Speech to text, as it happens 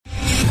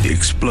The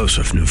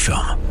explosive new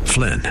film,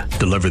 Flynn,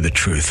 deliver the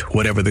truth,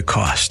 whatever the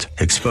cost,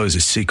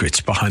 exposes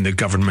secrets behind the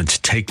government's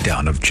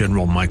takedown of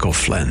General Michael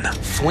Flynn.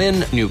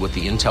 Flynn knew what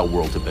the intel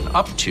world had been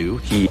up to.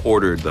 He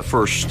ordered the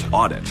first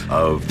audit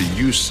of the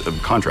use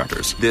of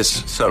contractors.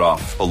 This set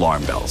off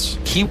alarm bells.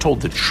 He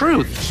told the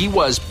truth. He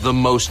was the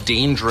most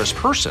dangerous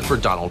person for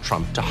Donald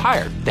Trump to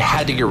hire. They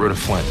had to get rid of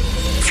Flynn.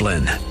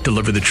 Flynn,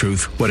 deliver the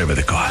truth, whatever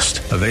the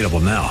cost. Available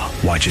now.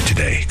 Watch it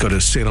today. Go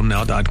to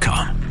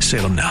salemnow.com.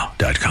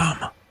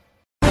 salemnow.com.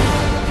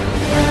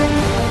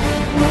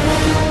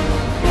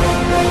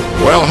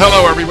 Well,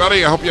 hello,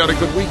 everybody. I hope you had a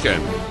good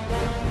weekend.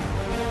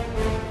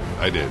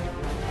 I did.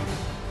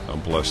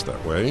 I'm blessed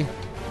that way.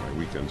 My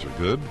weekends are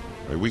good.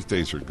 My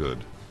weekdays are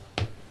good.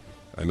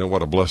 I know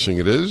what a blessing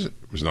it is. It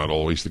was not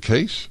always the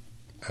case,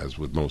 as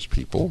with most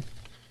people.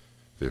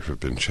 There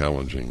have been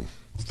challenging,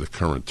 it's the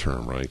current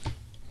term, right?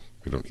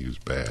 We don't use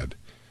bad.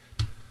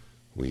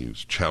 We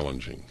use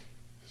challenging.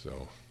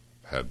 So,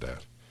 had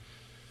that.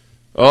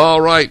 All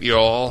right,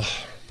 y'all.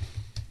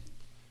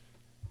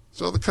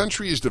 So the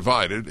country is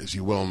divided, as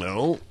you well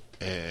know,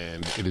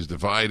 and it is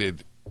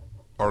divided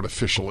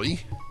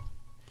artificially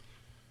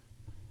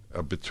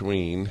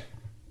between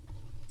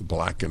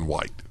black and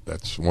white.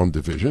 That's one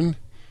division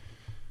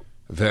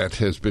that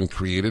has been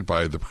created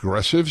by the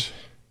progressives,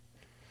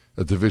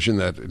 a division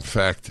that, in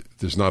fact,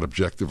 does not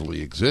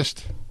objectively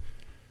exist.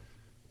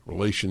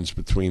 Relations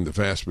between the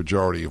vast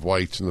majority of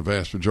whites and the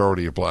vast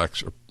majority of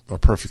blacks are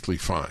perfectly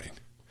fine.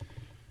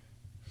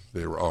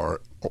 There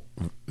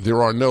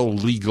are no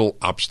legal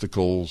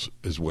obstacles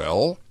as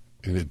well.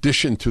 In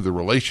addition to the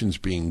relations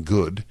being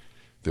good,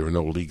 there are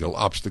no legal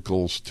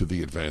obstacles to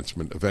the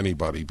advancement of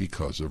anybody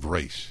because of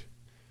race.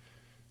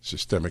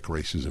 Systemic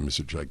racism is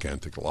a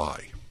gigantic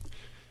lie.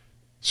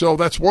 So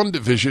that's one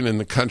division in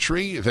the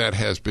country that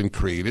has been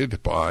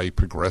created by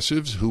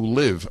progressives who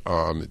live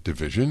on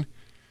division.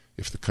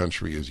 If the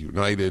country is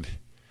united,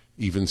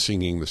 even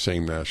singing the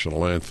same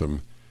national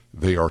anthem,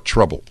 they are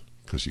troubled,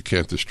 because you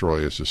can't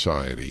destroy a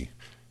society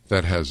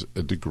that has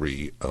a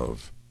degree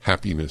of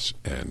happiness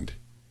and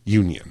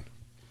union.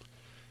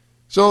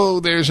 So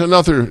there's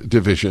another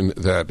division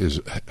that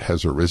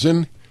has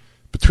arisen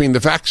between the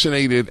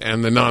vaccinated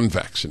and the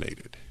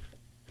non-vaccinated.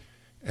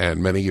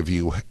 And many of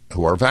you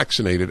who are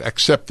vaccinated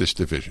accept this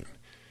division,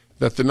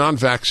 that the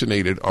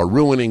non-vaccinated are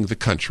ruining the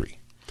country.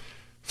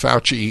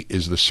 Fauci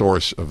is the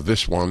source of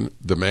this one.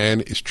 The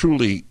man is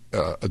truly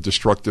a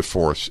destructive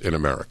force in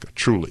America,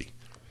 truly.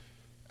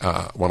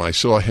 When I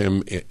saw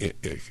him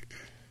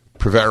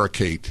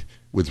prevaricate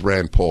with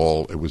Rand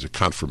Paul, it was a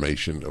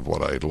confirmation of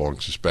what I had long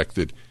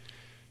suspected.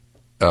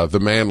 The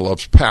man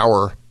loves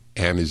power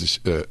and is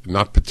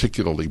not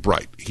particularly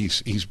bright.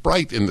 He's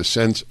bright in the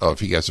sense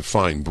of he has a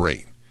fine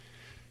brain,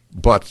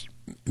 but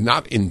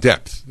not in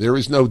depth. There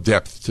is no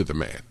depth to the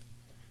man,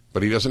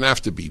 but he doesn't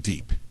have to be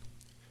deep.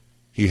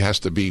 He has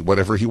to be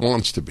whatever he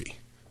wants to be.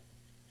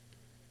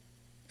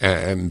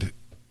 And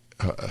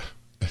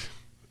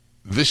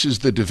this is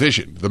the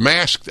division, the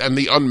masked and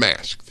the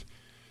unmasked,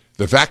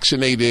 the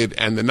vaccinated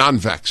and the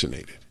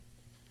non-vaccinated.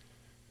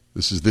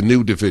 This is the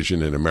new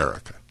division in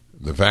America.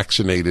 The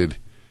vaccinated,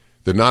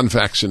 the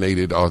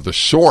non-vaccinated are the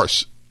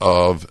source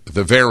of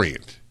the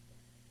variant.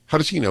 How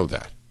does he know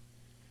that?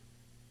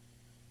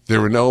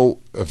 There were no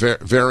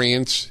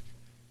variants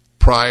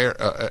prior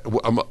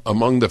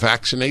among the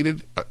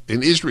vaccinated.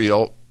 In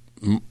Israel,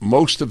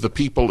 most of the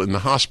people in the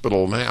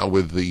hospital now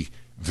with the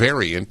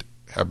variant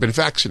have been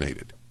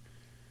vaccinated.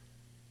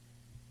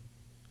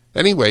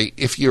 Anyway,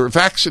 if you're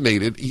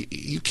vaccinated,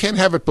 you can't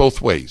have it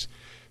both ways.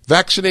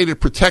 Vaccinated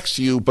protects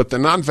you, but the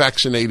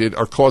non-vaccinated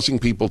are causing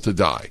people to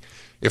die.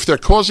 If they're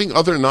causing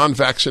other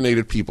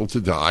non-vaccinated people to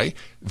die,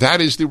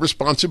 that is the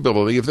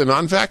responsibility of the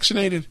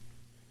non-vaccinated,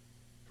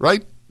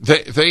 right?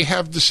 They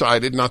have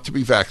decided not to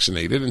be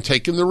vaccinated and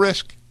taken the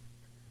risk.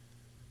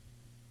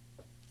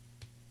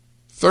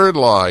 Third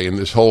lie in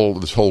this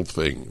whole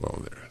thing,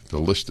 well, the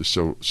list is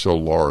so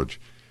large,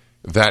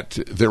 that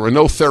there are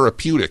no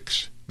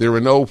therapeutics, there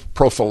are no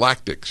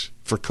prophylactics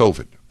for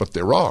COVID, but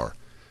there are.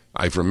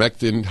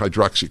 Ivermectin,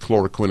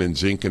 hydroxychloroquine, and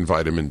zinc and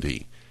vitamin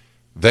D.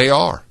 They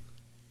are.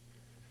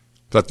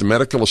 That the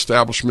medical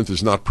establishment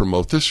does not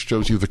promote this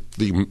shows you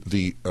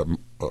the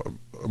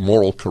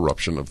moral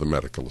corruption of the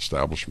medical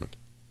establishment.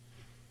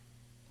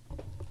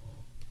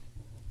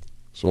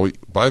 So,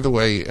 by the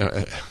way,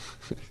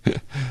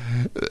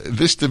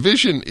 this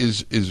division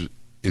is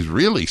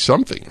really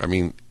something. I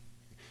mean,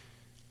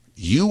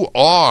 you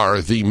are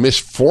the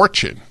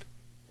misfortune,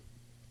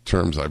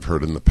 terms I've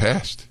heard in the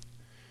past.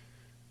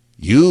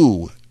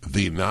 You,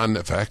 the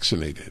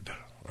non-vaccinated,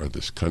 are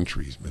this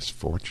country's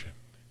misfortune.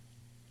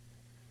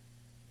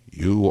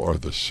 You are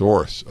the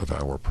source of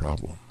our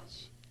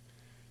problems.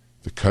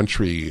 The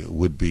country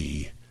would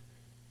be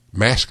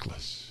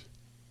maskless.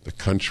 The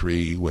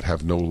country would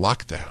have no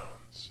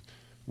lockdowns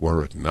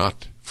were it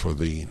not for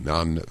the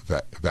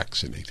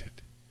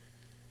non-vaccinated.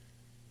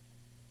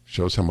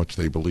 Shows how much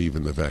they believe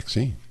in the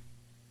vaccine.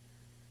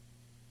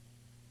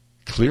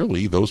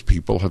 Clearly, those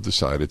people have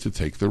decided to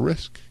take the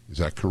risk. Is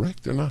that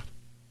correct or not?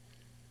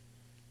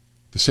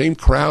 The same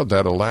crowd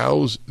that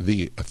allows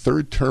the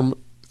third term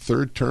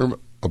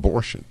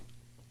abortion,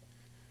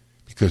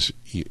 because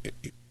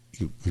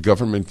the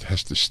government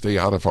has to stay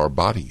out of our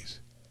bodies,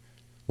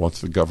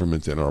 wants the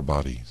government in our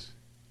bodies.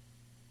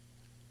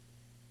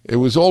 It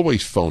was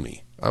always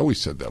phony. I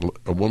always said that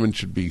a woman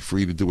should be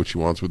free to do what she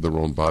wants with her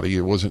own body.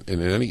 It wasn't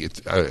in any.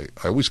 I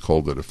always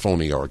called it a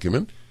phony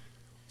argument.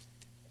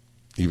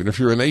 Even if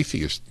you're an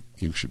atheist,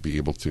 you should be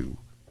able to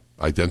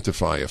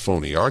identify a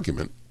phony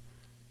argument.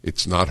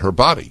 It's not her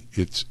body.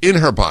 It's in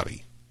her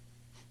body.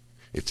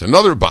 It's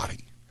another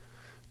body.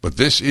 But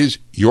this is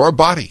your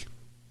body.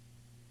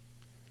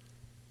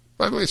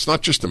 By the way, it's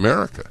not just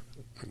America.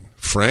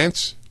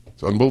 France,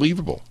 it's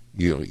unbelievable.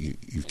 You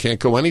can't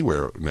go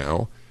anywhere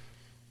now.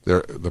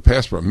 The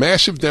passport.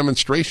 Massive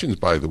demonstrations,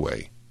 by the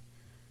way,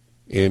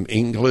 in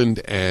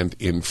England and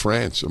in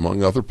France,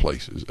 among other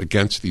places,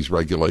 against these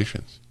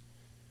regulations.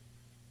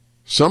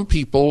 Some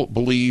people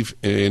believe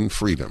in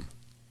freedom.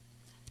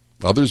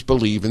 Others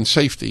believe in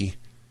safety.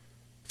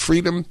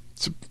 Freedom,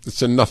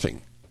 it's a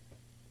nothing.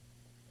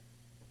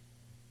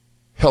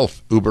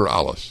 Health über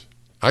alles.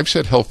 I've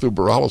said health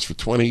über alles for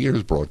 20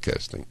 years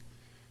broadcasting.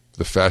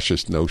 The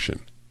fascist notion.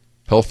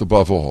 Health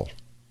above all.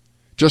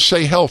 Just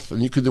say health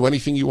and you can do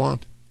anything you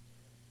want.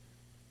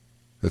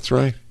 That's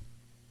right.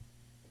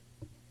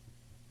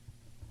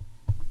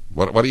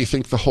 What do you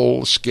think the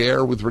whole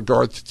scare with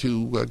regard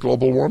to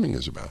global warming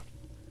is about?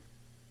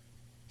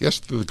 Yes,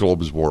 the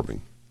globe is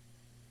warming.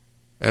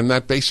 And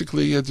that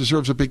basically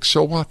deserves a big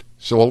so what?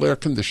 So I'll air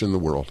condition the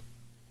world.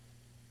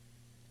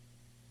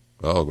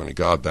 Oh, my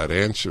God, that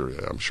answer,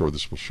 I'm sure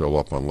this will show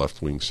up on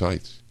left-wing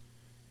sites.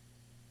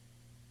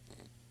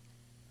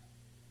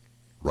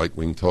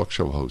 Right-wing talk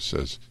show host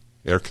says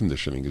air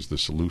conditioning is the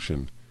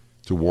solution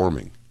to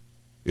warming.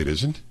 It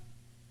isn't?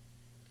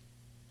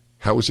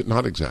 How is it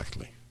not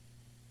exactly?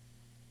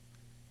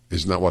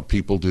 Isn't that what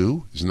people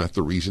do? Isn't that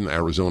the reason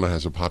Arizona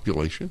has a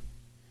population?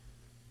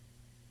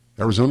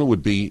 Arizona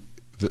would be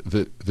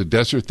the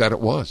desert that it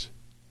was,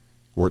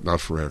 were it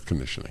not for air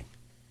conditioning.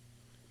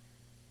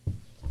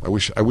 I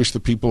wish the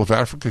people of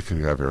Africa could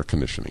have air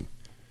conditioning.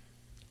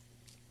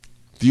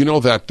 Do you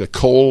know that the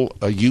coal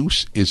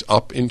use is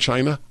up in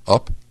China?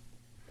 Up.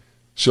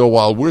 So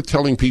while we're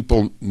telling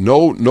people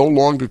no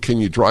longer can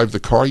you drive the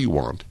car you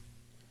want,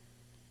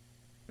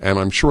 and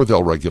I'm sure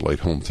they'll regulate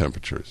home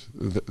temperatures.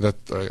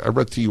 I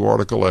read to you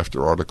article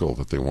after article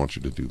that they want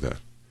you to do that.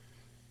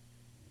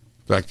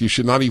 In fact, you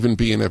should not even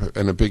be in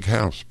a big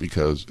house,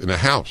 because in a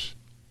house,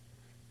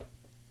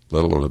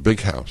 let alone a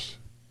big house,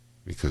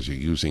 because you're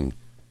using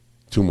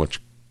too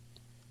much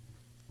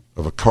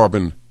of a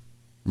carbon,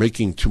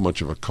 making too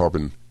much of a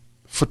carbon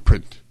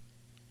footprint.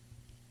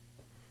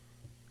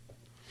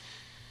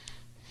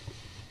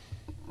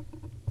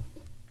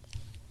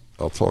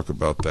 I'll talk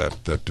about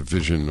that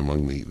division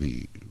among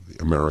the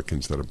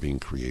Americans that are being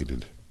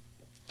created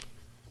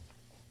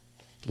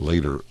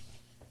later.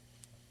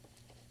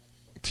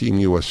 Team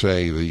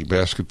USA, the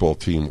basketball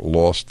team,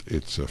 lost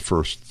its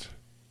first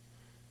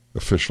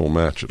official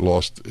match. It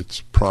lost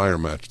its prior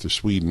match to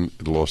Sweden.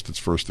 It lost its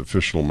first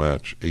official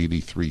match,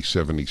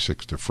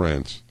 83-76 to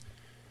France.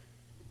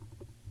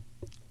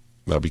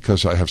 Now,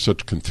 because I have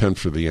such contempt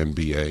for the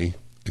NBA,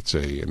 it's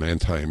an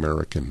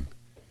anti-American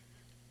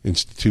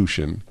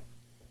institution,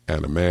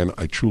 and a man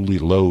I truly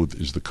loathe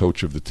is the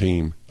coach of the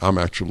team. I'm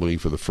actually,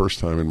 for the first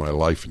time in my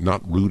life,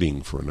 not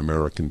rooting for an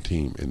American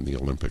team in the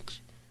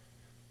Olympics.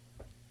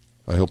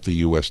 I hope the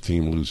U.S.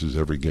 team loses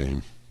every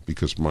game,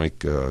 because Greg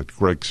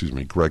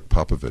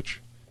Popovich,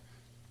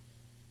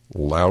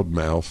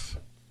 loudmouth,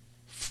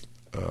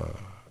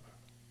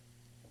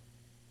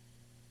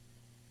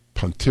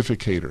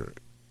 pontificator,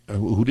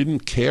 who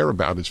didn't care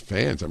about his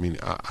fans. I mean,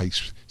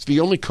 it's the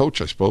only coach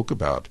I spoke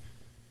about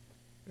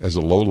as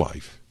a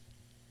lowlife.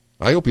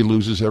 I hope he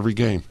loses every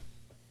game.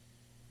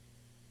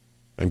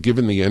 And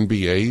given the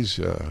NBA's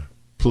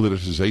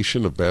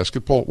politicization of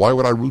basketball, why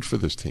would I root for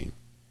this team?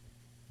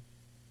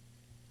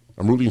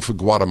 I'm rooting for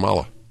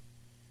Guatemala.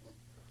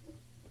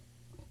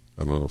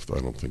 I don't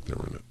think they're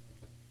in it.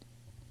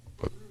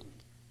 But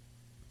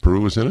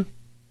Peru is in it?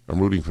 I'm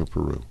rooting for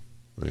Peru.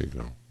 There you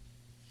go.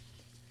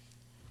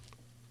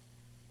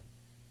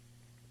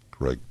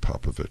 Greg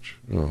Popovich.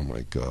 Oh,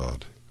 my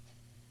God.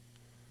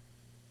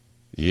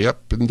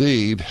 Yep,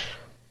 indeed.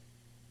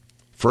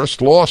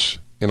 First loss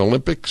in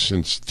Olympics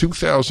since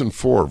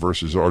 2004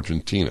 versus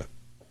Argentina.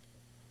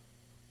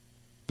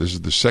 This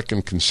is the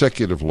second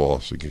consecutive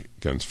loss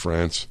against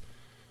France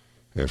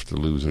after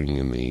losing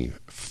in the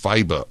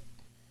FIBA.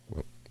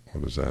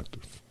 What is that?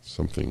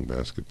 Something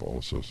Basketball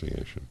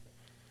Association.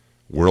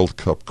 World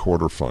Cup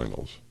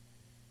quarterfinals.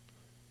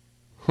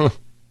 Huh.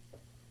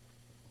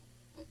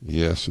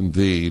 Yes,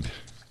 indeed.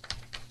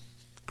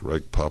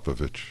 Greg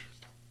Popovich.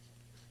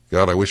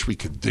 God, I wish we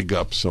could dig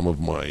up some of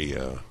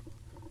my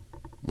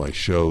my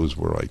shows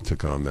where I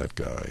took on that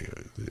guy.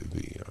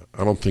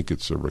 I don't think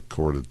it's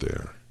recorded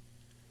there.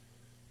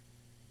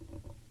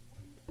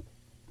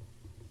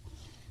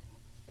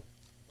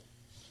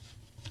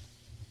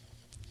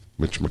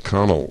 Mitch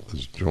McConnell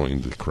has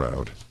joined the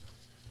crowd.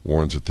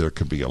 warns that there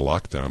could be a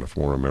lockdown if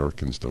more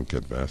Americans don't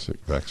get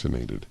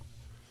vaccinated.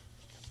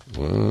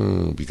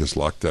 Well, because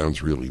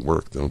lockdowns really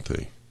work, don't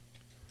they?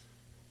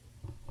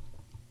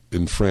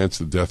 In France,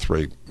 the death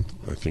rate,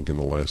 I think in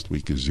the last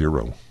week, is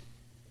 0.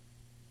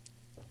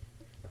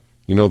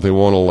 You know, they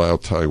won't allow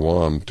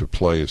Taiwan to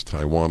play as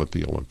Taiwan at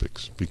the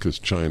Olympics because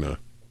China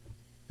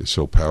is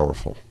so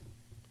powerful.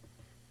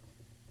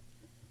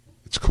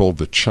 It's called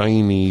the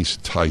Chinese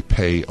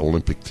Taipei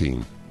Olympic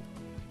Team.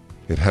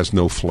 It has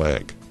no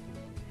flag.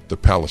 The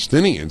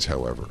Palestinians,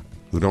 however,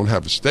 who don't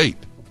have a state,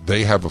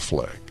 they have a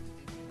flag.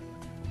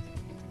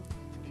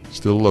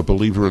 Still a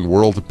believer in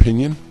world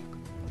opinion?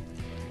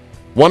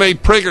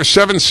 1-8-PRAGER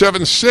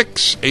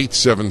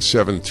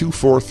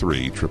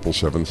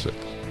 776-877-243-7776.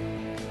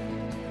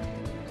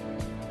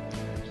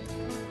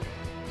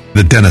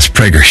 The Dennis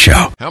Prager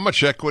Show. How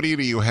much equity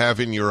do you have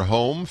in your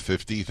home?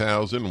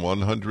 50,000,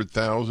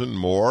 100,000,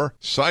 more?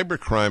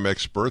 Cybercrime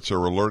experts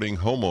are alerting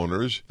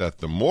homeowners that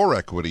the more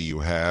equity you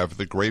have,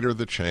 the greater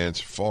the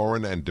chance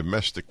foreign and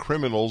domestic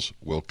criminals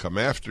will come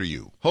after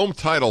you. Home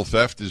title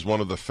theft is one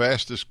of the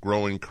fastest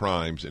growing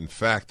crimes. In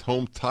fact,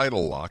 Home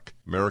Title Lock,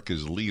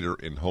 America's leader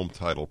in home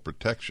title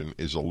protection,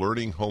 is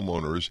alerting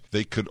homeowners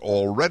they could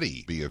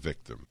already be a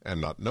victim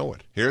and not know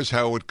it. Here's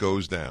how it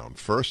goes down.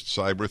 First,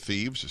 cyber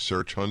thieves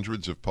search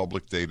hundreds of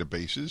public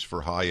databases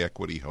for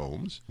high-equity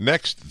homes.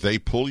 Next, they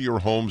pull your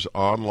home's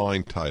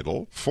online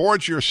title,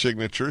 forge your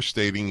signature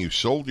stating you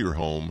sold your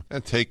home,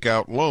 and take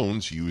out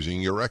loans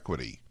using your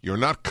equity. You're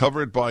not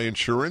covered by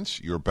insurance,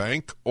 your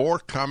bank, or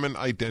common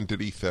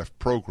identity theft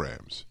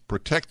programs.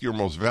 Protect your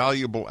most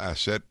valuable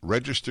asset.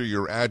 Register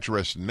your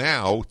address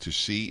now to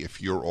see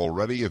if you're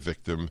already a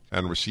victim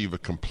and receive a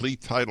complete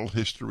title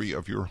history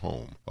of your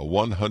home. A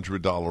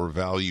 $100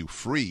 value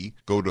free.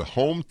 Go to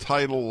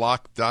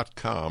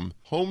HomeTitleLock.com.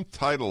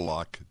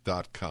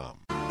 HomeTitleLock.com.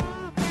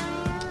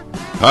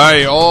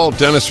 Hi, all.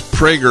 Dennis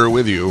Prager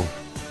with you.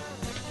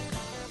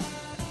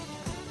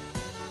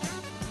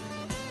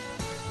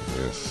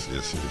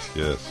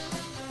 Yes.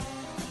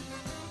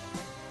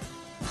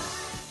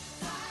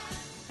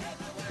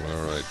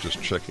 All right,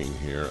 just checking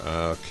here.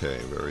 Okay,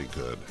 very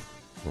good.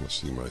 I want to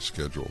see my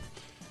schedule.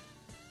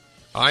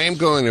 I am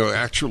going to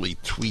actually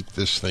tweet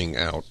this thing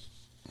out.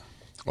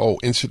 Oh,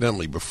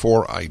 incidentally,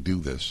 before I do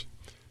this,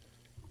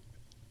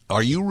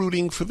 are you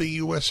rooting for the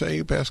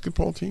USA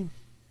basketball team?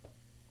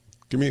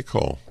 Give me a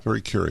call.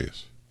 Very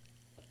curious.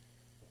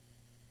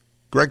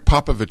 Greg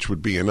Popovich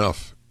would be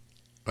enough.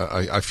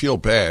 I feel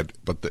bad,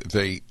 but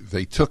they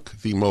took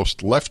the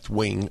most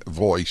left-wing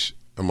voice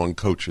among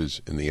coaches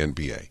in the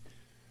NBA.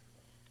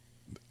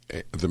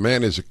 The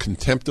man is a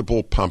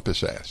contemptible,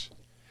 pompous ass.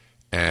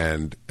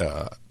 And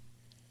I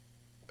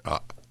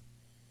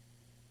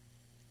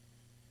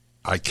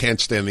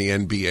can't stand the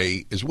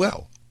NBA as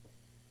well.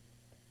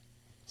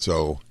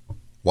 So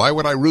why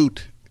would I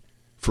root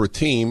for a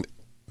team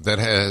that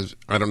has,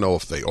 I don't know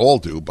if they all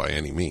do by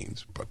any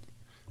means, but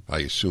I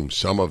assume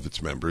some of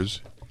its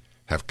members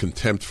have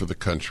contempt for the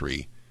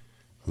country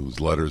whose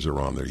letters are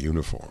on their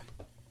uniform.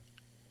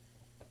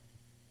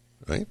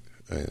 Right?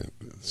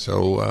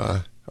 So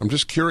I'm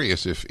just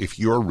curious if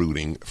you're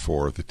rooting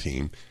for the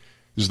team.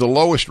 This is the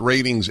lowest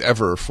ratings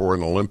ever for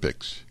an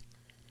Olympics,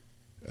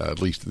 at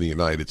least in the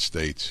United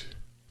States.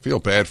 I feel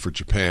bad for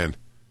Japan.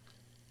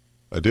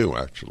 I do,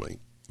 actually.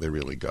 They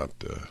really got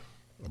a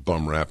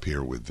bum rap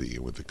here with the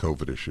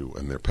COVID issue,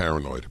 and they're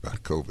paranoid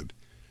about COVID.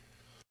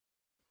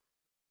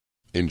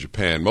 In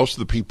Japan, most of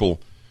the people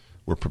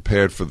were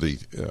prepared for the,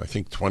 I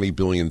think, $20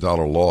 billion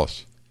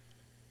loss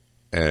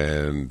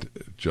and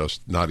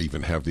just not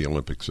even have the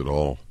Olympics at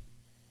all.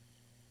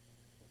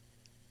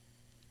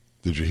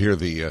 Did you hear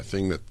the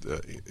thing that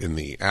in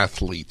the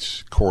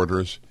athletes'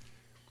 quarters,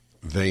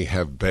 they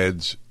have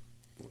beds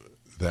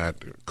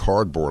that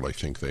cardboard, I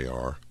think they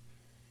are,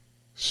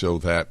 so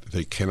that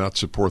they cannot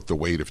support the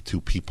weight of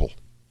 2 people,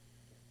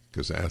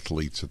 because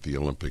athletes at the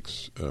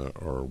Olympics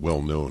are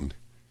well known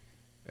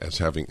as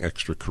having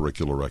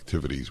extracurricular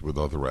activities with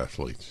other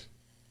athletes.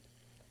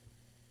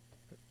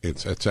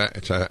 It's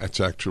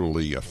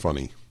actually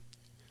funny.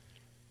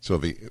 So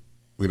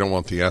we don't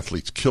want the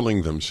athletes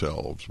killing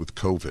themselves with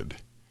COVID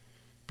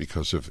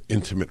because of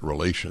intimate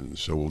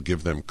relations, so we'll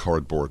give them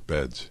cardboard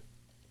beds.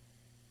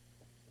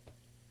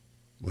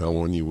 Well,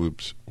 when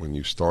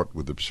you start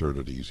with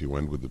absurdities, you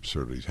end with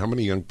absurdities. How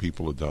many young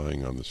people are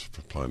dying on this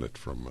planet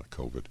from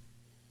COVID?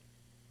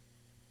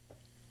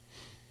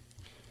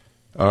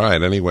 All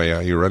right, anyway,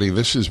 are you ready?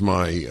 This is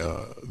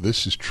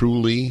this is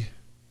truly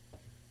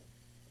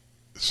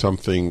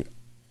something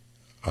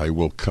I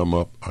will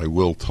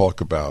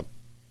talk about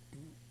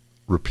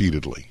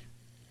repeatedly.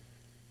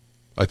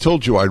 I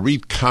told you I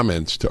read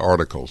comments to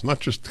articles, not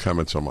just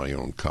comments on my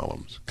own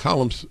columns.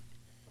 Columns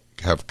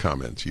have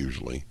comments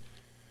usually,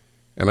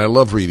 and I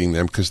love reading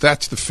them because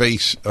that's the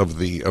face of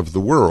the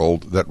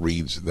world that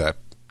reads that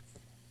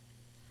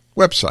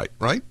website,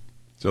 right?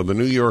 So the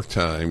New York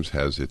Times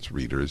has its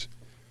readers,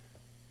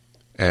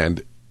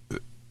 and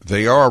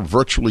they are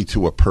virtually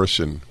to a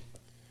person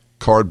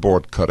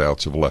cardboard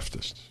cutouts of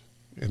leftists.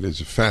 It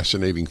is a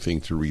fascinating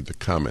thing to read the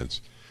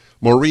comments.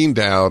 Maureen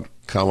Dowd,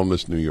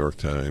 columnist, New York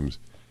Times,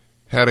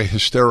 had a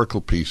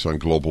hysterical piece on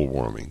global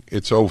warming.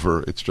 It's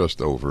over. It's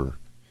just over.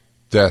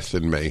 Death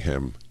and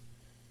mayhem.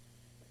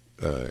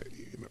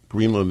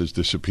 Greenland is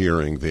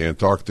disappearing. The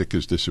Antarctic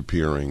is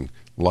disappearing.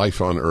 Life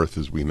on Earth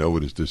as we know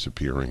it is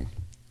disappearing.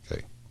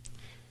 Okay.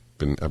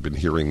 I've been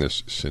hearing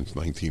this since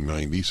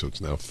 1990, so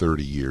it's now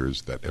 30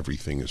 years that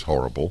everything is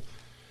horrible.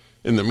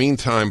 In the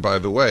meantime, by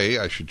the way,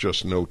 I should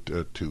just note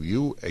to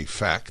you a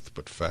fact,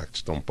 but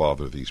facts don't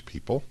bother these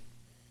people.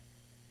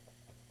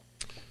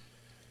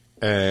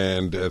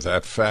 And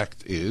that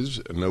fact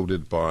is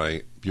noted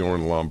by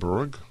Bjorn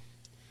Lomborg,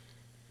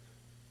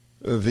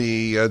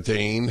 the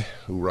Dane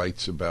who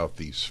writes about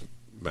these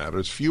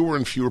matters. Fewer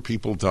and fewer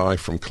people die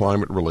from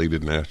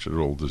climate-related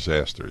natural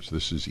disasters.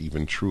 This is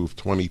even true of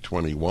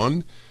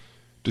 2021,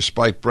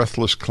 despite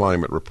breathless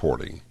climate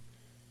reporting.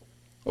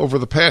 Over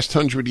the past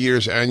 100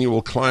 years,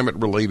 annual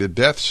climate-related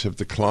deaths have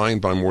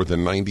declined by more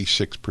than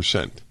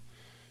 96%.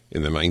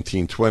 In the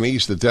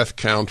 1920s, the death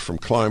count from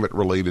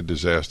climate-related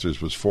disasters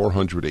was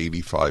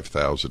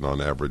 485,000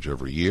 on average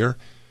every year.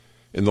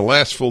 In the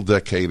last full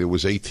decade, it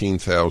was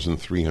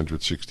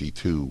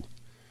 18,362,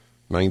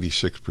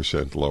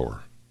 96%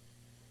 lower.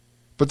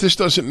 But this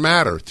doesn't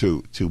matter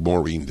to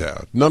Maureen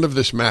Dowd. None of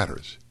this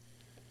matters.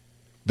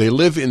 They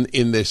live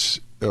in this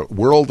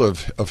world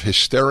of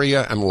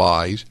hysteria and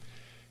lies,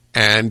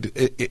 and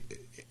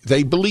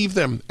they believe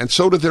them, and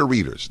so do their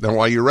readers. Now,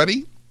 are you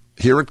ready?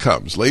 Here it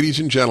comes. Ladies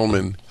and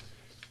gentlemen,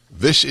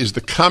 this is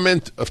the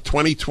comment of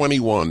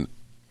 2021,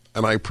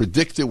 and I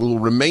predict it will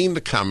remain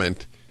the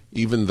comment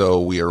even though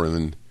we are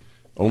in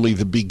only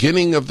the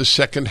beginning of the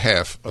second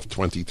half of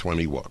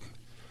 2021.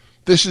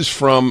 This is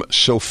from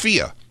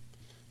Sophia,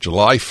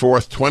 July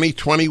 4th,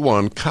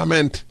 2021,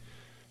 comment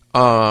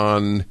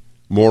on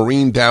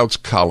Maureen Dowd's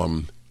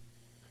column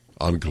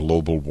on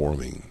global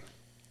warming.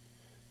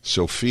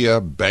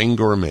 Sophia,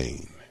 Bangor,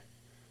 Maine.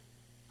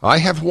 I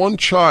have one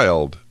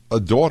child, a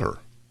daughter,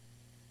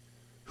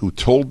 who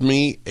told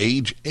me,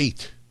 age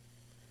 8,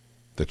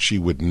 that she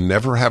would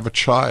never have a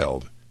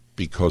child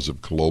because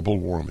of global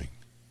warming.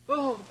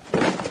 Oh.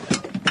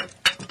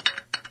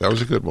 That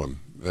was a good one.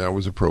 That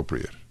was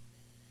appropriate.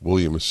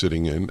 William is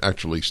sitting in,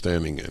 actually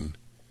standing in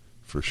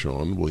for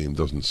Sean. William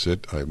doesn't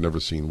sit. I've never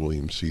seen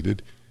William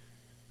seated.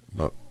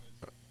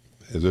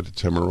 Is it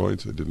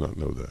hemorrhoids? I did not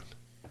know that.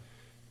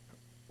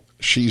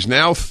 She's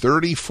now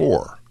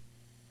 34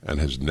 and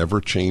has never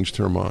changed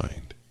her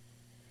mind.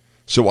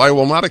 So I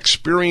will not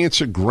experience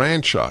a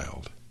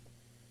grandchild.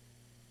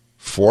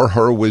 For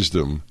her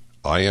wisdom,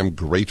 I am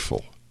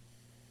grateful.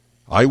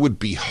 I would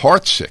be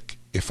heartsick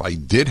if I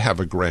did have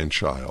a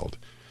grandchild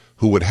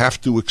who would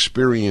have to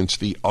experience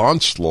the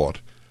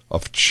onslaught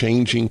of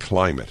changing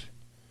climate.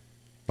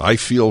 I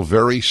feel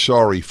very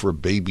sorry for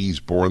babies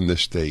born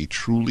this day,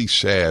 truly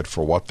sad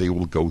for what they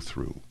will go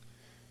through.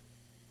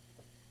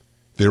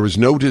 There is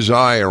no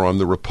desire on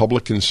the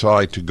Republican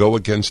side to go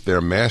against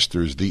their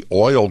masters, the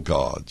oil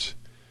gods,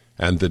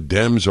 and the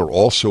Dems are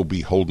also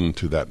beholden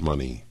to that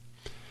money.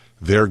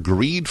 Their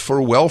greed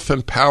for wealth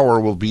and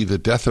power will be the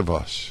death of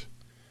us.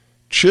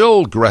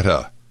 Chill,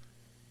 Greta.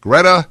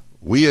 Greta,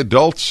 we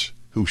adults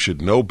who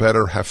should know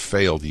better have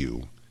failed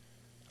you.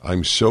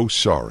 I'm so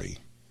sorry.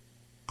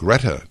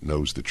 Greta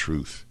knows the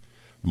truth.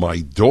 My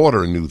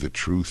daughter knew the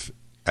truth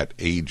at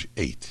age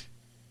 8.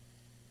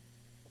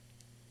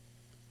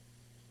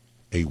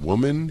 A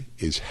woman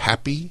is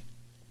happy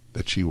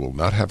that she will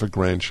not have a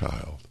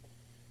grandchild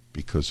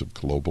because of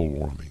global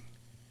warming.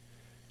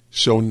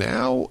 So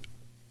now,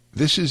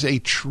 this is a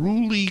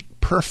truly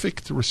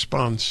perfect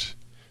response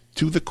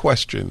to the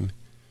question,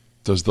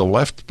 does the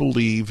left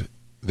believe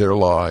their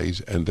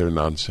lies and their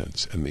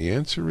nonsense? And the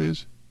answer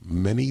is,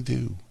 many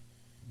do.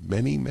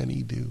 Many,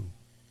 many do.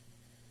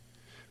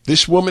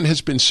 This woman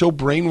has been so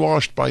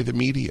brainwashed by the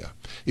media,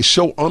 is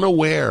so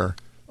unaware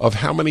of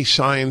how many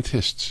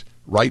scientists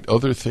write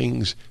other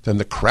things than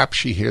the crap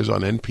she hears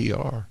on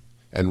NPR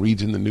and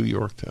reads in the New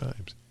York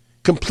Times.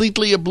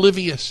 Completely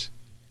oblivious.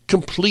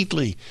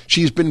 Completely.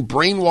 She's been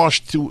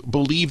brainwashed to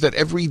believe that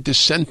every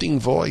dissenting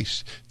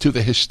voice to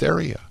the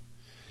hysteria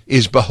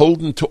is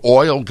beholden to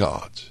oil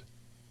gods.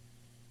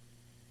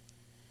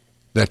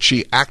 That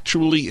she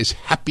actually is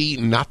happy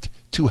not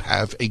to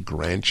have a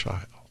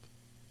grandchild.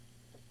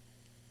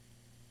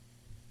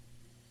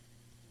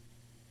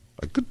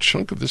 A good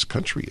chunk of this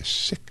country is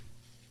sick.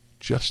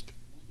 Just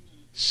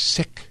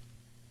sick.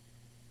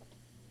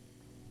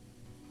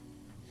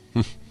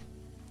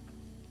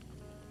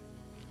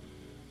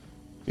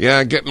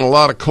 Yeah, getting a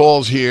lot of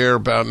calls here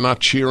about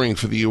not cheering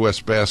for the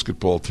U.S.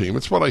 basketball team.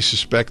 It's what I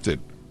suspected.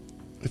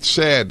 It's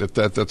sad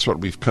that's what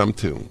we've come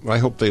to. I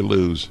hope they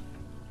lose.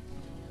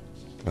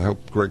 I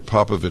hope Greg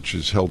Popovich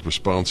is held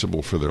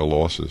responsible for their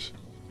losses.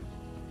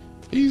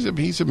 He's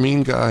a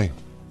mean guy.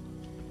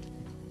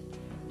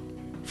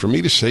 For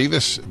me to say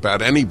this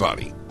about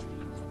anybody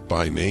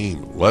by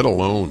name, let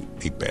alone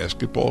a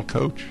basketball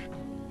coach,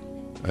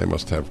 I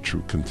must have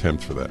true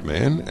contempt for that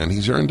man, and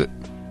he's earned it.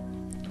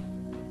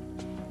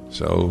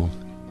 So,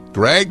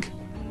 Greg,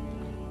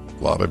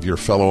 A lot of your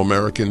fellow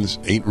Americans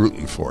ain't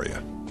rooting for you.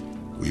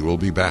 We will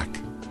be back.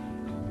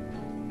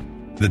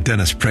 The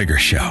Dennis Prager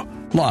Show,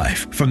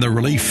 live from the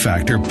Relief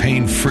Factor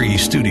Pain-Free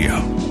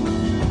Studio.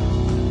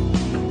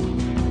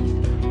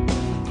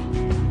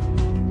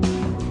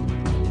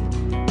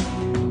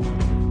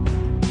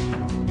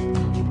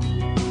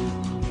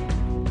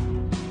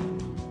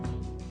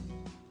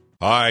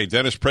 Hi,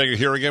 Dennis Prager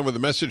here again with a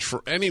message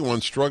for anyone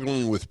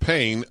struggling with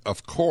pain.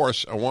 Of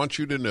course, I want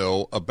you to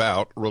know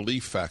about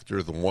Relief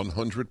Factor, the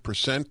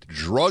 100%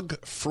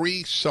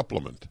 drug-free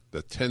supplement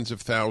that tens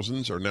of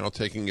thousands are now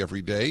taking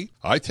every day.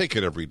 I take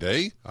it every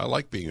day. I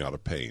like being out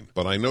of pain.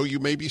 But I know you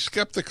may be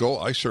skeptical.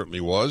 I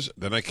certainly was.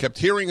 Then I kept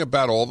hearing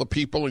about all the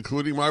people,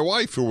 including my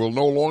wife, who were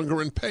no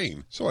longer in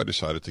pain. So I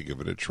decided to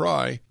give it a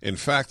try. In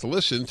fact,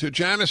 listen to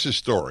Janice's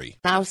story.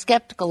 I was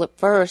skeptical at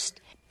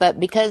first. But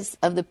because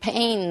of the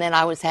pain that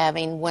I was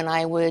having when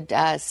I would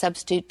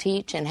substitute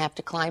teach and have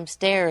to climb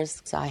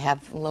stairs, so I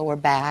have lower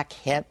back,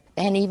 hip,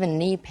 and even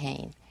knee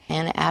pain.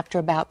 And after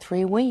about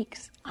 3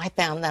 weeks, I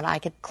found that I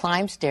could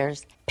climb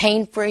stairs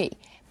pain-free.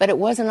 But it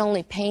wasn't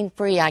only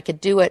pain-free, I could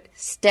do it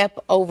step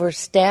over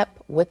step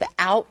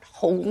without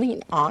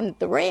holding on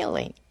the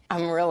railing.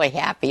 I'm really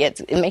happy.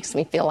 It makes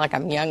me feel like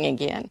I'm young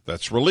again.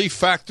 That's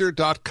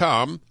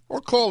ReliefFactor.com or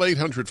call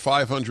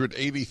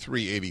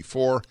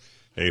 800-500-8384.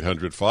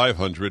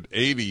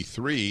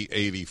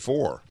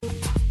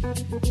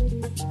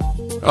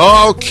 800-500-8384.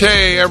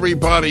 Okay,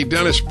 everybody.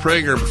 Dennis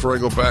Prager, before I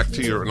go back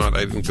to your... Not,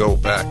 I didn't go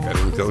back. I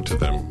didn't go to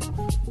them.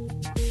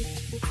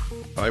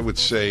 I would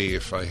say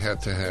if I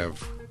had to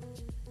have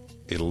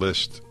a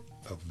list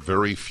of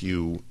very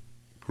few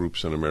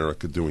groups in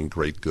America doing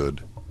great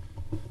good,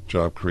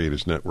 Job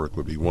Creators Network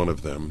would be one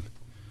of them.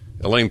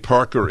 Elaine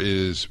Parker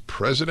is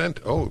president.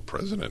 Oh,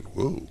 president.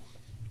 Woo.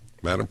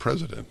 Madam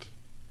President.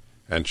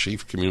 And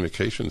Chief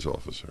Communications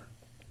Officer.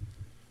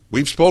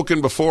 We've spoken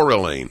before,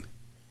 Elaine.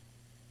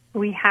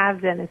 We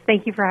have, Dennis.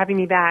 Thank you for having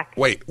me back.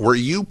 Wait, were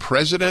you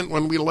president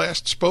when we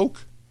last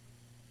spoke?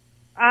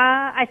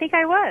 I think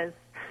I was.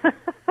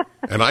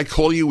 And I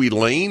call you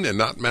Elaine and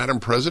not Madam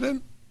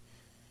President?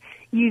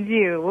 You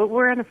do.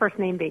 We're on a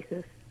first-name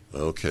basis.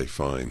 Okay,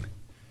 fine.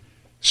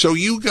 So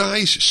you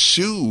guys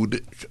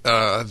sued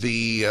was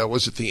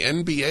it the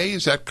NBA?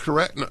 Is that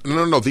correct?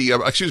 No,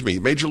 excuse me,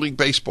 Major League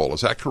Baseball.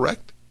 Is that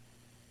correct?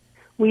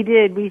 We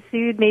did. We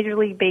sued Major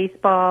League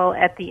Baseball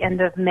at the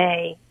end of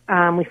May.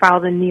 We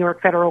filed in New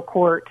York federal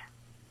court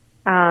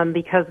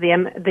because of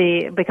what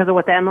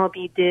the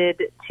MLB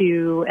did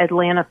to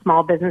Atlanta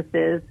small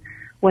businesses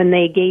when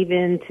they gave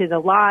in to the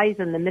lies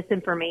and the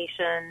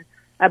misinformation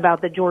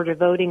about the Georgia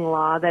voting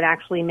law that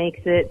actually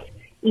makes it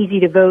easy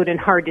to vote and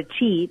hard to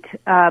cheat.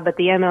 But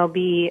the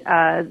MLB,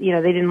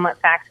 they didn't let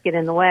facts get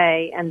in the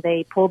way, and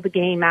they pulled the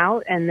game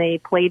out and they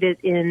played it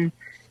in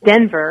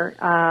Denver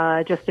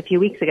just a few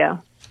weeks ago.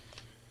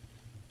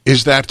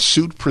 Is that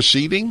suit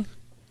proceeding?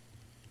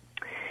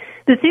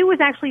 The suit was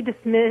actually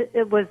dismissed.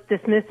 It was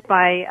dismissed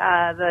by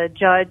the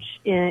judge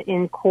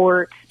in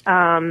court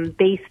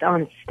based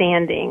on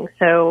standing.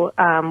 So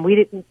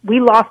we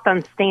lost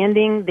on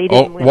standing. They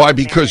didn't win. Why?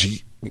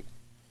 Because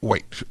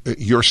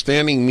your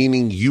standing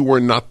meaning you were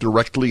not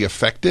directly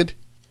affected?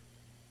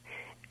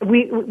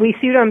 We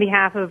sued on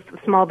behalf of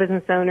small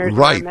business owners,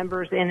 right, who are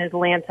members in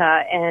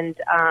Atlanta, and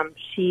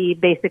she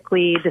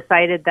basically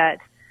decided that.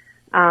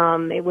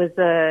 The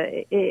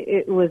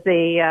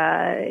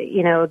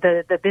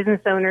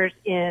business owners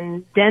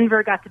in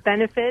Denver got to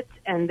benefit,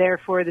 and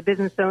therefore the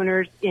business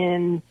owners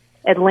in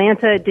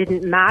Atlanta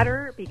didn't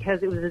matter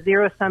because it was a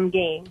zero-sum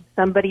game.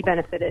 Somebody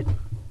benefited.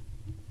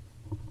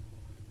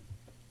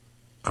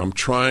 I'm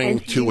trying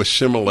to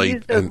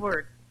assimilate those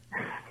words.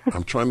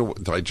 I'm trying to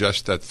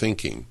digest that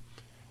thinking.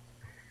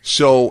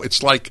 So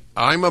it's like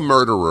I'm a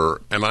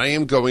murderer, and I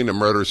am going to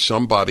murder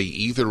somebody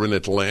either in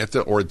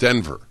Atlanta or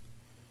Denver.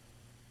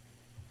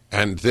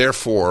 And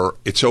therefore,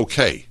 it's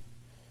okay,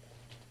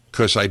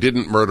 because I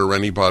didn't murder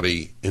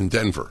anybody in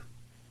Denver.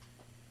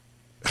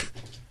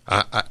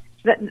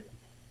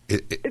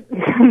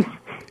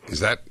 Is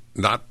that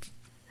not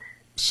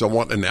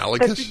somewhat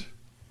analogous?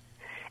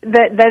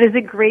 That is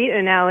a great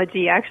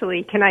analogy,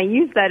 actually. Can I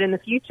use that in the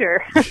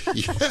future?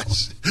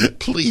 Yes,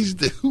 please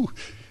do.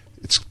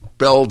 It's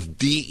spelled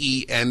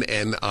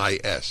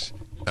DENNIS,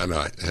 and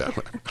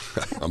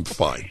I'm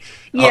fine.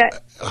 Yeah.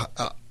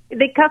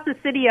 They cost the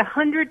city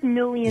 $100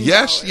 million.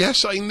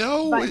 Yes, I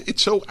know.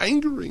 It's so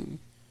angering.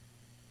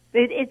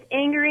 It's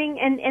angering,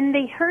 and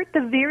they hurt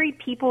the very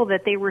people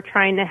that they were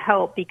trying to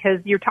help, because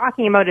you're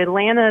talking about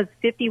Atlanta's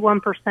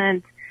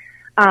 51%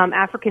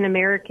 African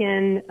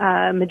American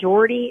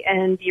majority,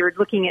 and you're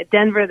looking at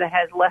Denver that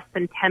has less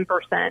than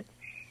 10%.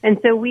 And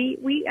so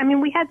we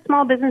had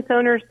small business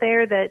owners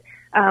there that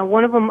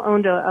one of them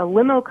owned a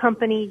limo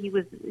company. He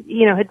was,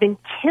 had been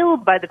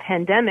killed by the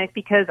pandemic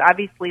because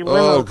obviously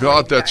limo. Oh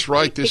God, that's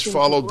right. This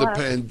followed the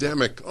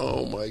pandemic.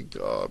 Oh my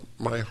God,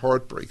 my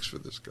heart breaks for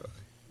this guy.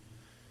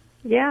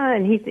 Yeah,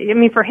 and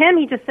for him,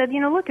 he just said,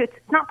 look, it's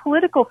not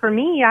political for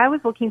me. I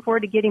was looking forward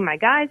to getting my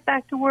guys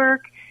back to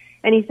work.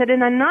 And he said,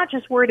 and I'm not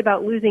just worried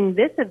about losing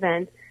this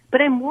event,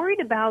 but I'm worried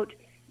about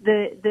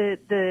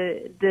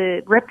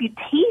the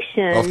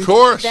reputation of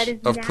course, that is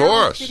of now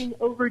course. sitting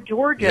over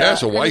Georgia.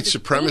 Yes, a white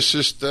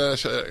supremacist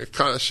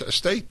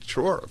state,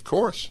 sure, of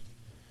course.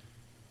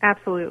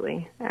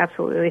 Absolutely.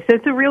 So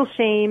it's a real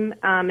shame.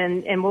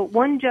 And what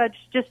one judge,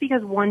 just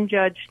because one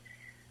judge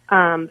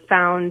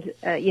found,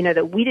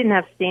 that we didn't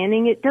have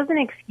standing, it doesn't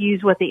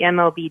excuse what the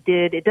MLB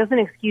did. It doesn't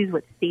excuse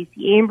what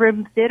Stacey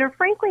Abrams did, or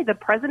frankly, the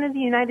President of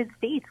the United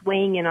States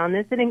weighing in on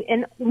this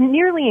and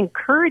nearly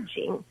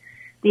encouraging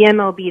the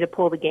MLB to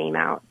pull the game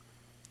out.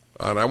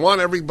 And I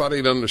want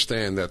everybody to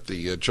understand that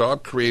the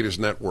Job Creators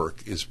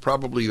Network is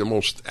probably the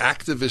most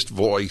activist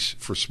voice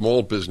for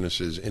small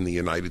businesses in the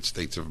United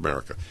States of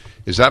America.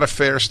 Is that a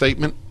fair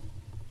statement?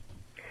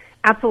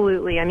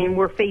 Absolutely. I mean,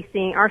 we're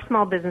facing our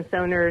small business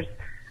owners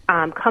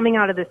coming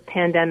out of this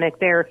pandemic.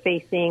 They're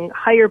facing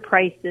higher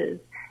prices.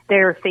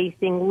 They're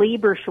facing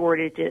labor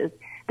shortages.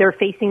 They're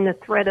facing the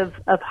threat of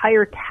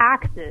higher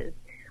taxes.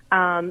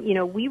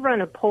 We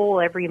run a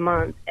poll every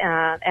month,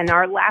 and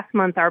last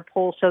month our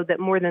poll showed that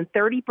more than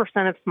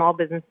 30% of small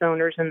business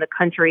owners in the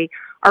country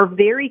are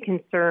very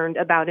concerned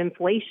about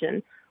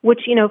inflation,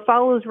 which,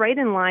 follows right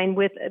in line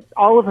with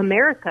all of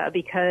America,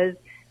 because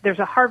there's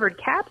a Harvard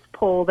CAPS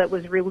poll that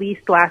was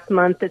released last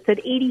month that said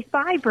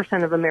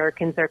 85% of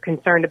Americans are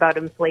concerned about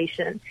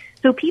inflation.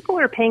 So people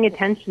are paying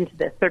attention to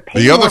this. They're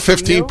paying the other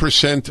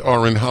 15%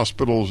 are in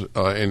hospitals,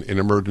 in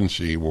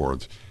emergency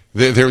wards.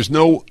 There is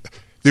no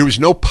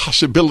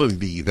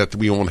possibility that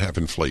we won't have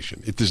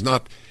inflation. It does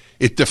not.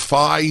 It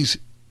defies.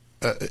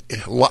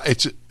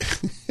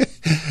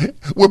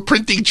 We're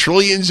printing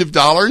trillions of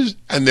dollars,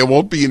 and there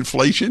won't be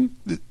inflation.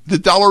 The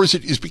dollar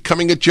is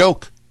becoming a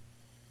joke.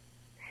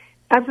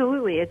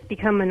 Absolutely. It's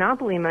become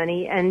monopoly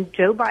money, and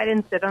Joe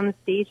Biden stood on the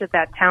stage at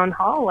that town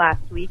hall last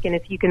week, and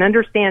if you can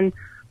understand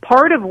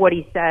part of what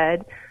he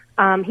said,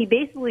 he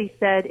basically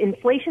said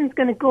inflation's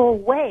going to go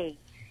away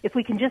if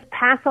we can just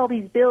pass all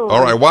these bills.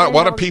 All right,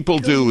 what do people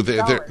do?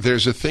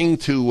 There's a thing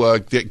to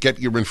get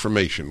your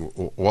information.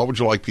 What would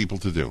you like people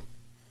to do?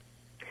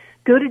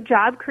 Go to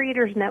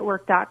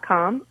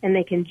jobcreatorsnetwork.com, and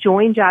they can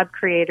join Job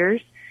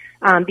Creators,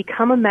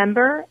 become a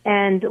member,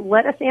 and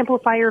let us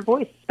amplify your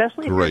voice,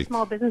 especially if you're a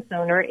small business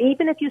owner,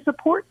 even if you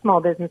support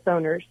small business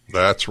owners.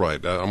 That's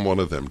right. I'm one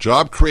of them.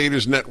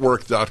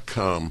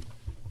 Jobcreatorsnetwork.com.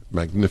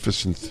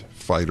 Magnificent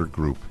fighter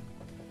group.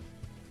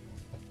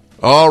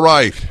 All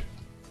right.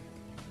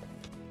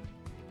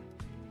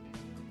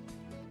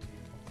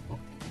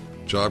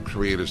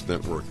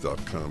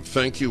 JobCreatorsNetwork.com.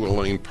 Thank you,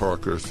 Elaine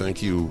Parker.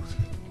 Thank you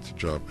to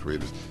Job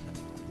Creators.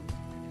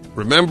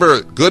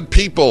 Remember, good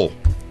people.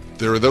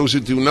 There are those who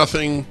do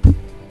nothing,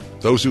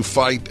 those who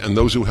fight, and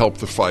those who help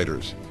the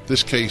fighters.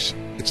 This case,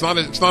 it's not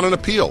an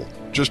appeal.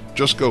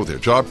 Just go there.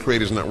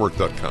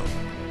 JobCreatorsNetwork.com.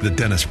 The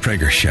Dennis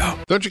Prager Show.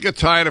 Don't you get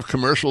tired of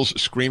commercials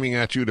screaming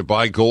at you to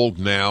buy gold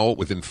now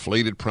with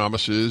inflated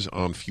promises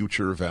on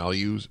future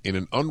values? In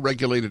an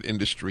unregulated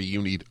industry,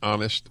 you need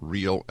honest,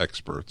 real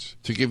experts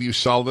to give you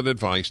solid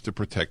advice to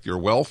protect your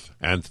wealth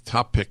and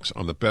top picks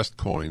on the best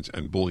coins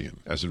and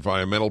bullion. As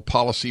environmental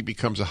policy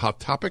becomes a hot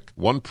topic,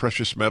 one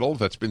precious metal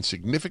that's been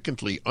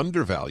significantly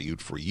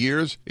undervalued for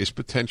years is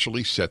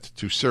potentially set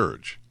to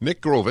surge.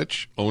 Nick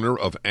Grovich, owner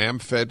of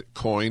AmFed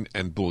Coin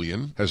and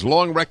Bullion, has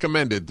long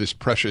recommended this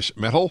precious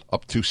metal.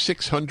 Up to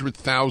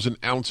 600,000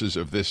 ounces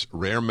of this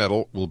rare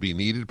metal will be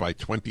needed by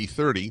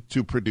 2030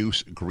 to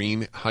produce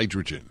green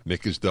hydrogen.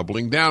 Nick is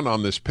doubling down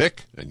on this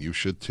pick, and you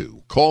should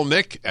too. Call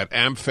Nick at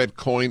AmFed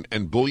Coin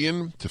and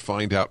Bullion to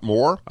find out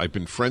more. I've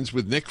been friends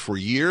with Nick for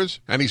years,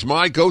 and he's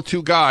my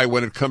go-to guy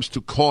when it comes to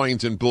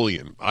coins and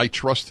bullion. I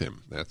trust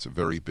him. That's a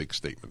very big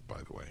statement,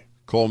 by the way.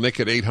 Call Nick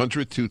at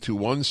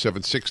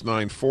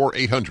 800-221-7694,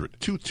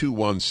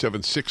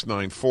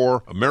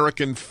 800-221-7694,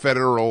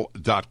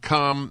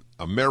 AmericanFederal.com,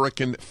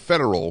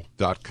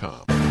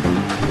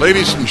 AmericanFederal.com.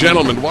 Ladies and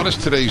gentlemen, what is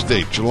today's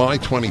date? July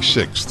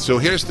 26th. So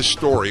here's the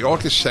story.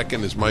 August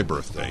 2nd is my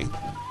birthday,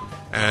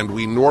 and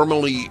we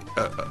normally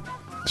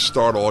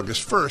start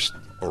August 1st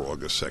or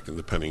August 2nd,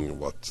 depending on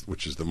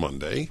which is the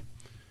Monday,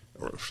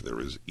 or if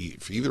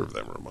either of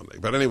them are Monday.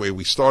 But anyway,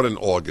 we start in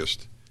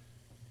August.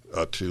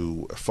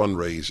 To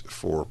fundraise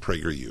for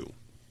PragerU.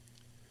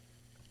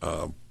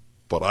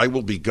 But I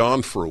will be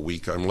gone for a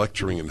week. I'm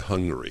lecturing in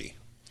Hungary,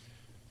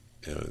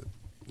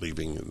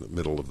 leaving in the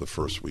middle of the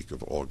first week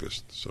of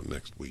August, so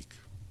next week,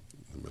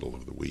 in the middle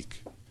of the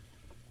week.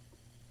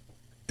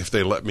 If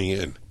they let me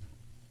in.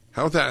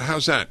 How's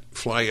that?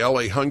 Fly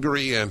LA,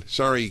 Hungary, and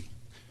sorry,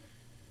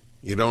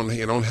 you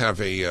don't have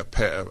a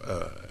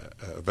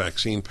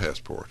vaccine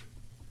passport.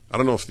 I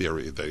don't know if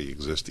they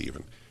exist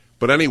even.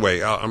 But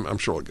anyway, I'm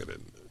sure I'll get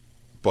in.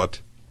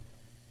 But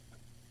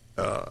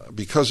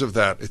because of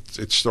that,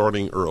 it's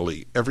starting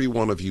early. Every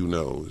one of you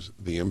knows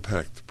the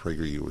impact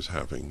PragerU is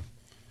having.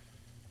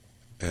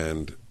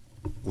 And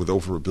with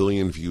over 1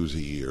 billion views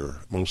a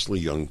year,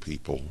 mostly young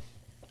people,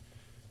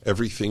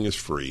 everything is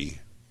free.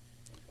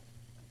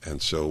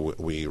 And so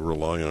we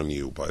rely on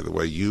you. By the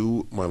way,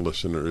 you, my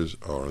listeners,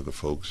 are the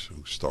folks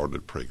who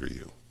started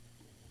PragerU.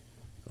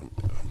 I'm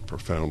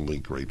profoundly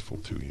grateful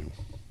to you.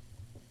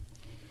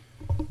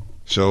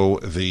 So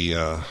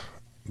the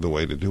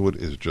way to do it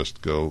is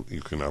just go.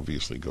 You can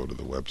obviously go to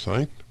the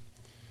website.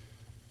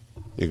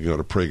 You can go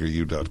to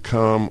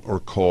PragerU.com or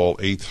call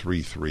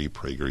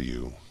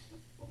 833-PRAGER-U.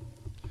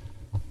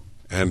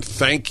 And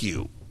thank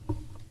you.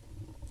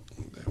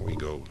 There we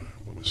go.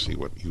 I want to see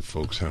what you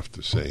folks have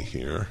to say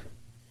here.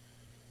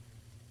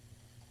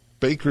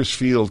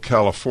 Bakersfield,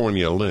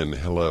 California. Lynn,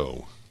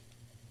 hello.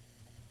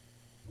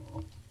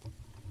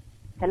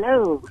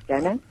 Hello,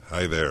 Dennis.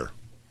 Hi there.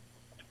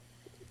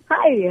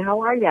 Hi,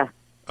 how are you?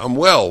 I'm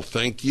well,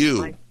 thank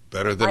you.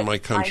 Better than my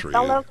country.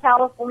 Fellow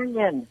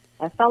Californian.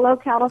 A fellow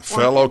Californian.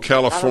 Fellow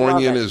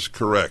Californian is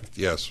correct,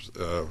 yes.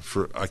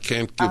 I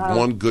can't give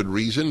one good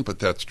reason, but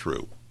that's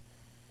true.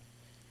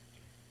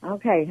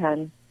 Okay,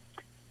 hon.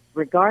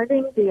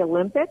 Regarding the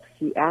Olympics,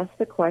 you asked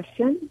the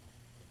question.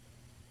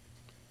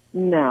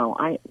 No,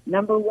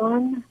 number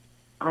one,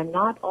 I'm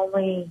not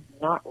only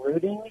not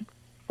rooting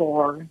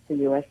for the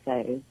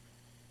USA,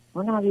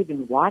 we're not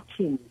even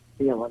watching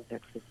the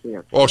Olympics this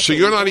year. Oh, so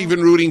you're not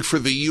even rooting for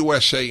the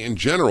USA in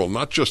general,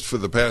 not just for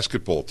the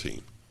basketball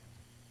team?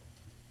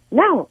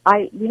 No,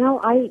 I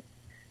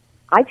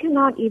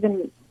cannot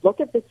even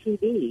look at the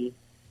TV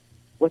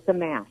with the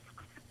masks.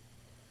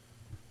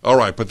 All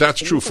right, but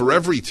that's true for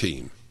every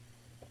team.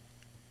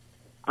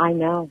 I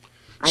know.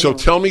 So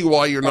tell me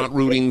why you're not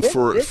rooting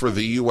for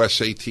the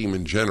USA team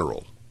in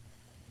general.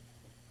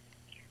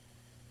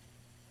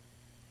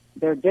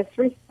 They're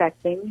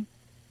disrespecting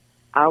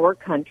our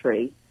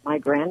country. My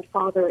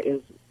grandfather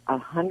is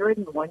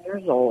 101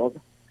 years old,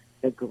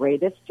 the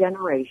greatest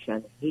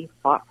generation. He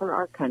fought for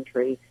our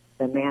country.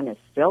 The man is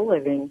still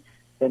living.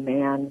 The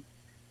man,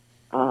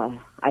 I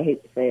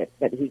hate to say it,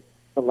 but he's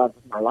the love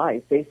of my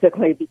life,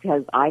 basically,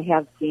 because I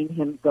have seen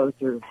him go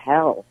through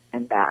hell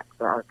and back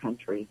for our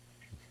country.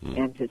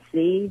 And to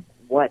see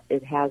what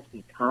it has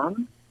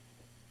become,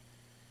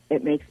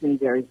 it makes me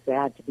very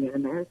sad to be an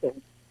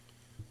American.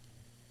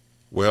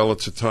 Well,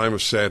 it's a time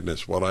of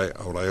sadness. What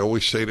I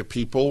always say to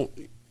people,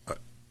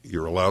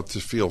 you're allowed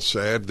to feel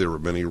sad. There are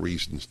many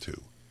reasons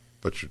to,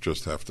 but you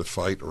just have to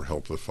fight or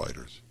help the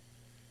fighters.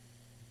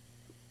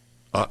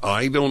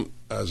 I don't,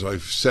 as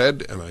I've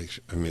said, and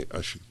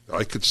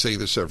I could say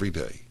this every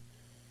day.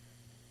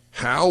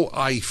 How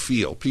I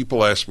feel.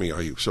 People ask me,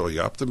 are you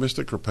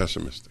optimistic or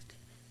pessimistic?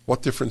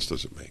 What difference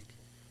does it make?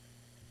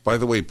 By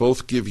the way,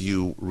 both give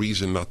you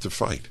reason not to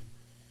fight.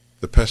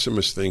 The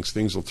pessimist thinks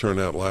things will turn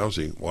out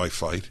lousy. Why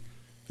fight?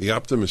 The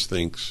optimist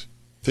thinks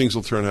things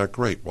will turn out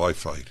great. Why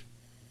fight?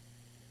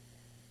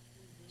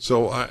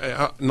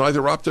 So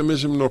neither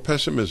optimism nor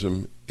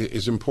pessimism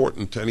is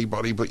important to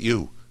anybody but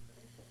you.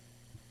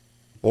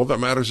 All that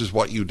matters is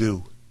what you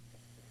do.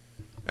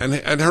 And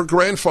her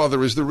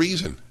grandfather is the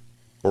reason,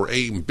 or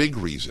a big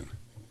reason.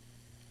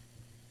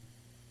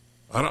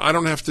 I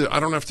don't have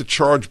to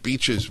charge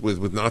beaches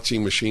with Nazi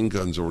machine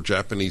guns or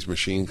Japanese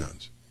machine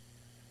guns.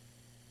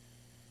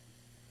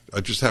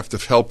 I just have to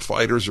help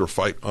fighters or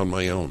fight on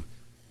my own.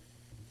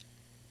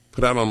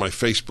 Put out on my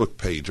Facebook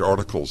page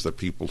articles that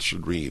people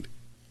should read.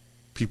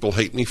 People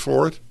hate me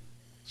for it,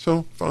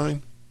 so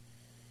fine.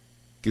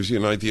 Gives you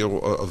an idea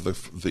of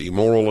the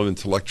moral and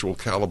intellectual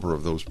caliber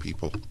of those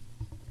people.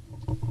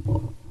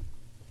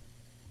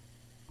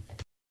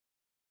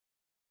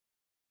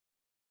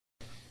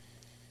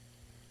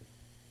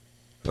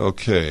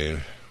 Okay,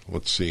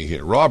 let's see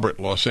here. Robert,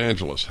 Los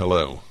Angeles,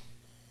 hello.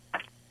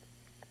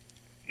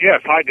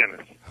 Yes, hi,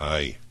 Dennis.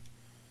 Hi.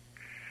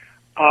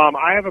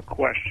 I have a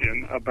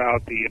question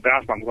about the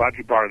basketball. I'm glad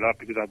you brought it up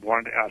because I've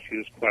wanted to ask you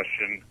this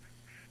question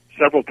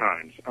several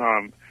times.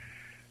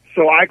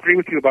 So I agree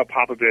with you about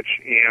Popovich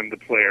and the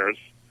players,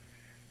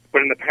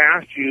 but in the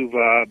past you've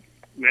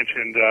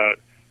mentioned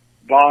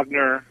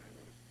Wagner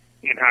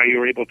and how you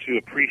were able to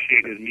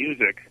appreciate his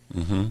music,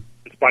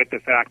 despite the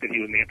fact that he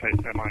was an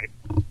anti-Semite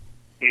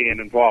and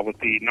involved with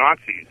the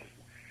Nazis.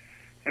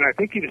 And I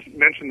think you just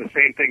mentioned the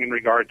same thing in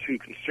regard to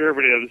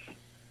conservatives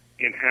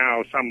and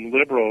how some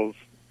liberals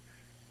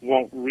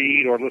won't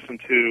read or listen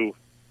to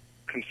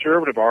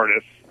conservative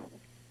artists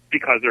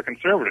because they're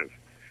conservative.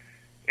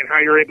 And how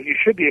you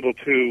should be able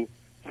to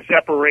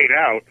separate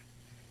out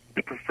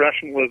the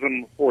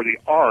professionalism or the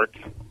art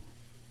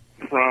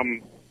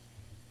from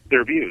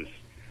their views.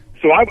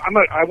 So I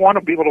want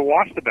to be able to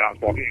watch the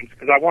basketball games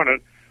because I want to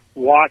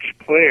watch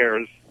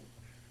players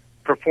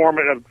perform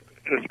in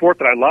a sport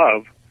that I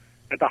love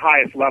at the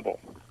highest level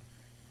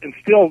and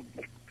still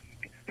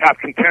have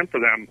contempt for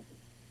them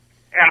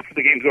after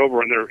the game's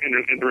over in their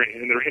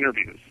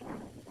interviews.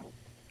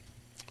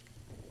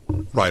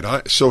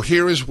 Right. So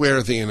here is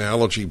where the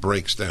analogy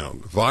breaks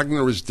down.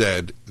 Wagner is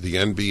dead. The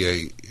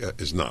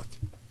NBA is not.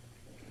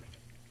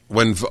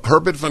 When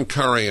Herbert von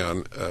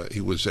Karajan,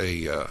 he was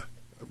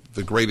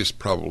the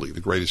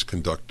greatest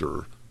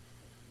conductor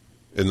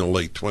in the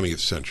late 20th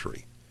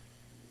century.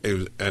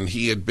 And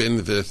he had been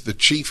the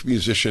chief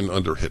musician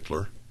under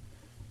Hitler.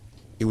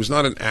 He was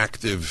not an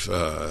active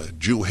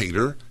Jew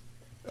hater,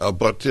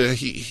 but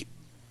he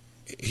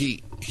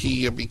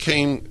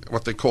became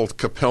what they called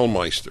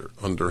Kapellmeister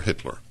under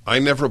Hitler. I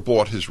never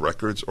bought his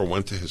records or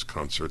went to his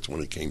concerts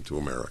when he came to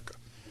America.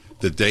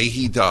 the day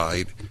he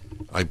died,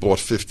 I bought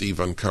 50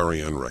 Van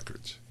Karajan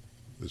records.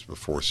 This was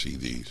before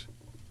CDs.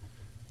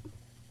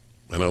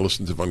 And I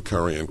listen to Van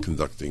Karajan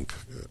conducting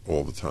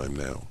all the time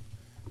now.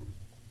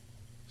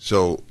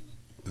 So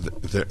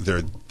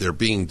their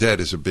being dead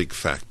is a big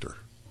factor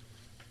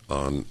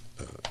on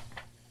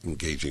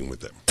engaging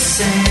with them.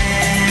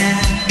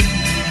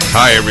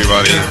 Hi,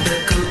 everybody.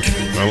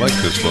 I like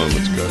this one.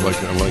 It's good. I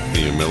like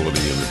the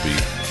melody and the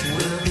beat.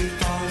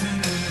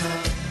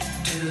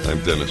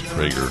 I'm Dennis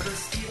Prager.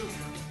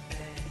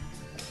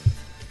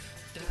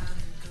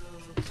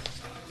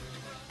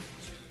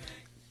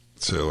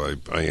 So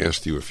I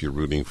asked you if you're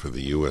rooting for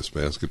the U.S.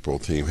 basketball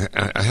team.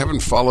 I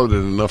haven't followed it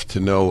enough to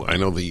know. I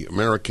know the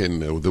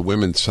the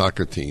women's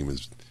soccer team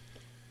has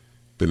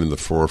been in the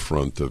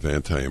forefront of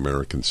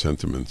anti-American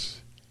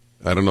sentiments.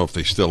 I don't know if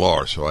they still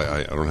are, so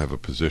I don't have a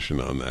position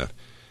on that.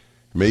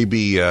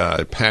 Maybe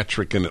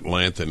Patrick in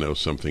Atlanta knows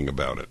something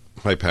about it.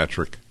 Hi,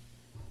 Patrick.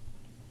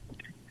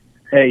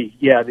 Hey,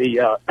 yeah,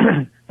 the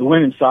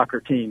women's soccer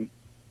team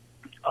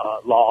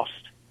lost,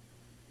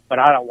 but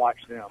I don't watch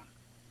them.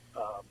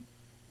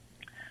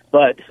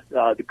 But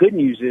the good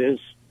news is,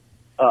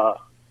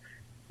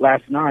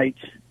 last night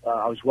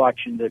I was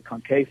watching the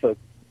CONCACAF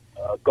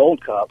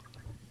Gold Cup,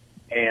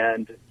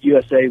 and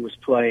USA was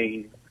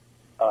playing.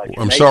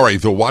 I'm sorry,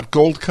 the what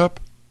Gold Cup?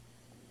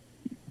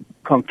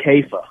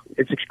 CONCACAF.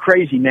 It's a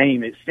crazy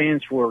name. It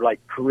stands for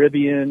like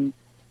Caribbean,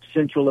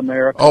 Central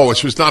America. Oh,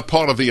 it was not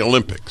part of the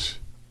Olympics.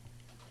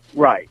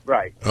 Right.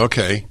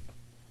 Okay.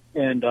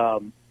 And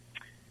the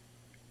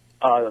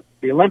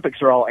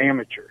Olympics are all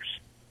amateurs,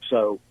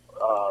 so.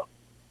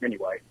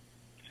 Anyway.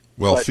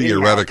 Well, but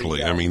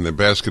theoretically, anyhow, I mean, the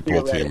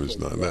basketball team is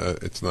not,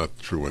 it's not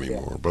true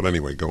anymore. Yeah. But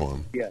anyway, go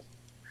on. Yeah.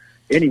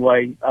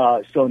 Anyway,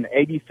 so in the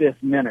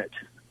 85th minute,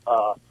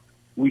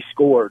 we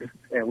scored,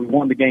 and we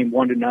won the game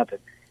 1-0.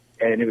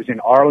 And it was in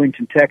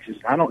Arlington, Texas.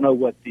 I don't know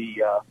what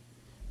the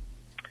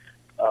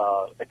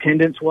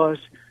attendance was,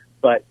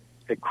 but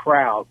the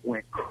crowd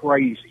went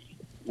crazy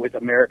with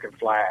American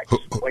flags,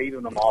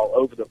 waving them all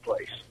over the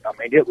place. I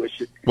mean, it was.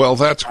 Well,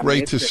 that's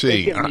great to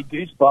see. It's giving me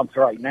goosebumps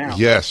right now.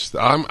 Yes,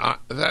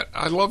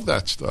 I love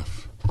that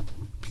stuff.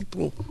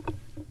 People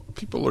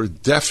are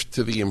deaf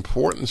to the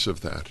importance of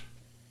that.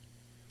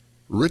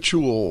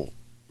 Ritual,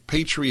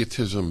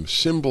 patriotism,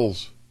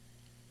 symbols.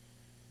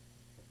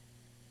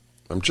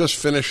 I'm just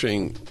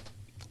finishing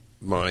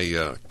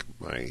my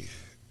my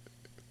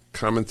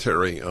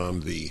commentary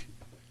on the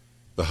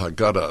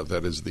Haggadah,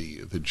 that is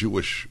the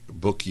Jewish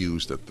book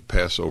used at the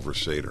Passover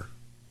Seder,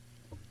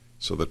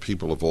 so that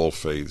people of all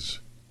faiths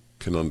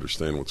can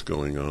understand what's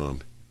going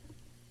on.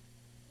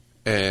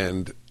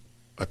 And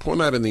I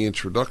point out in the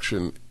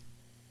introduction,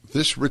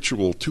 this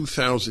ritual,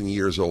 2,000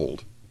 years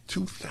old,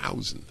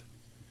 2,000,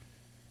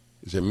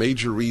 is a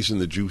major reason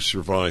the Jews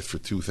survived for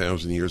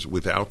 2,000 years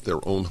without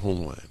their own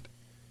homeland.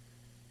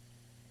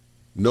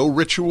 No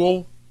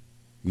ritual,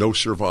 no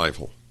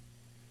survival.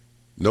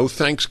 No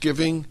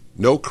Thanksgiving,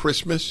 no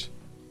Christmas,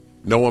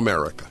 no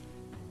America.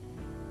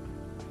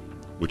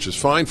 Which is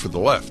fine for the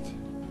left,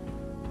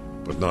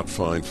 but not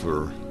fine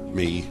for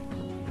me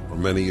or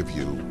many of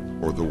you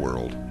or the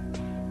world.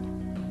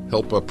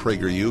 Help up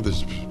PragerU.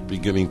 This is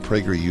beginning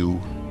PragerU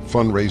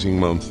fundraising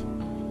month.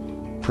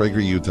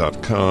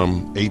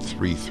 PragerU.com,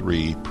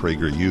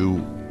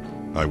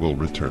 833-PragerU. I will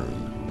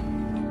return.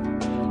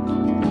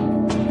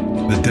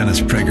 The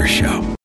Dennis Prager Show.